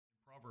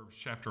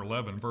Proverbs chapter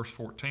 11, verse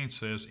 14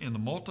 says, "In the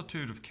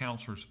multitude of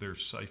counselors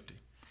there's safety."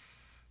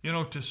 You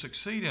know, to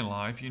succeed in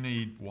life, you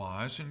need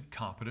wise and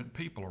competent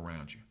people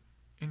around you.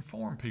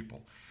 Informed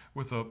people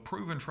with a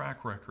proven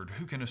track record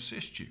who can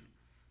assist you.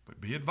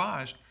 But be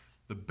advised,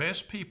 the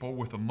best people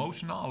with the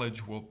most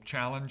knowledge will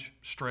challenge,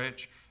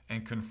 stretch,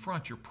 and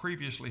confront your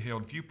previously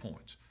held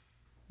viewpoints.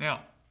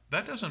 Now,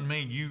 that doesn't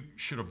mean you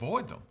should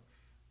avoid them.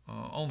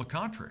 On the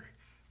contrary,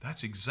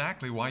 that's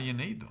exactly why you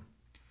need them.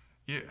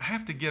 You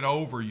have to get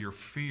over your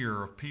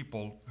fear of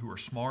people who are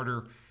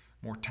smarter,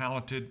 more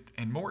talented,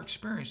 and more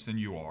experienced than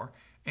you are,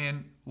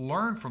 and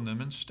learn from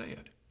them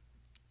instead.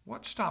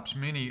 What stops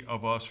many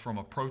of us from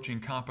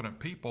approaching competent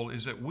people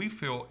is that we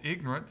feel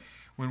ignorant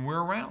when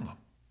we're around them.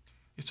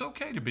 It's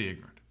okay to be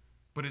ignorant,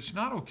 but it's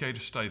not okay to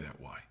stay that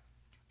way.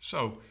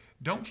 So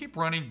don't keep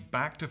running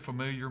back to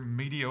familiar,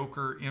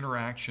 mediocre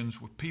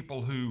interactions with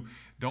people who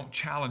don't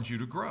challenge you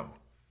to grow.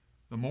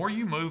 The more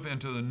you move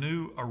into the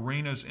new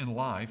arenas in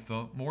life,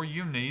 the more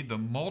you need the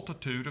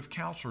multitude of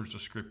counselors the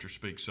Scripture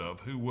speaks of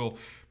who will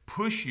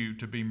push you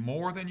to be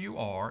more than you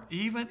are,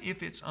 even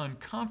if it's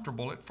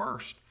uncomfortable at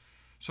first.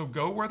 So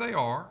go where they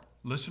are,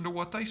 listen to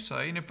what they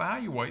say, and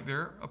evaluate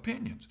their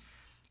opinions.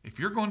 If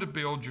you're going to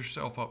build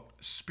yourself up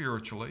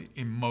spiritually,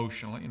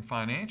 emotionally, and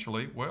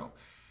financially, well,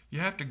 you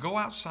have to go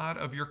outside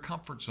of your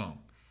comfort zone.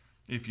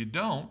 If you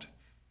don't,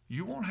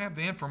 you won't have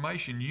the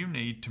information you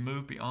need to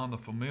move beyond the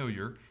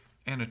familiar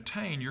and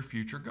attain your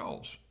future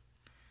goals.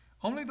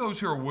 Only those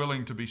who are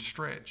willing to be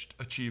stretched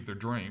achieve their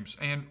dreams.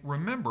 And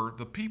remember,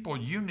 the people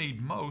you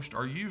need most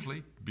are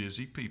usually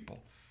busy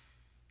people.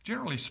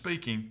 Generally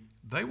speaking,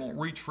 they won't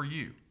reach for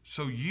you,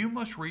 so you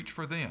must reach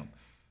for them.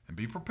 And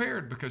be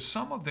prepared, because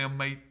some of them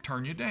may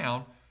turn you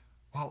down,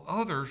 while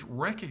others,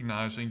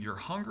 recognizing your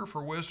hunger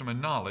for wisdom and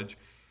knowledge,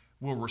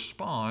 will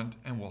respond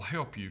and will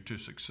help you to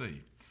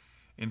succeed.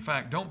 In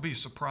fact, don't be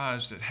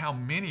surprised at how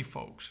many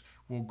folks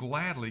will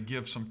gladly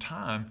give some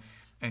time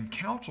and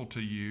counsel to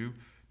you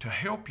to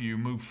help you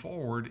move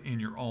forward in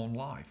your own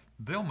life.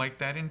 They'll make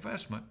that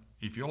investment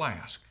if you'll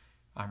ask.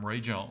 I'm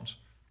Ray Jones,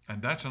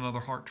 and that's another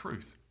Heart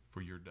Truth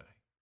for your day.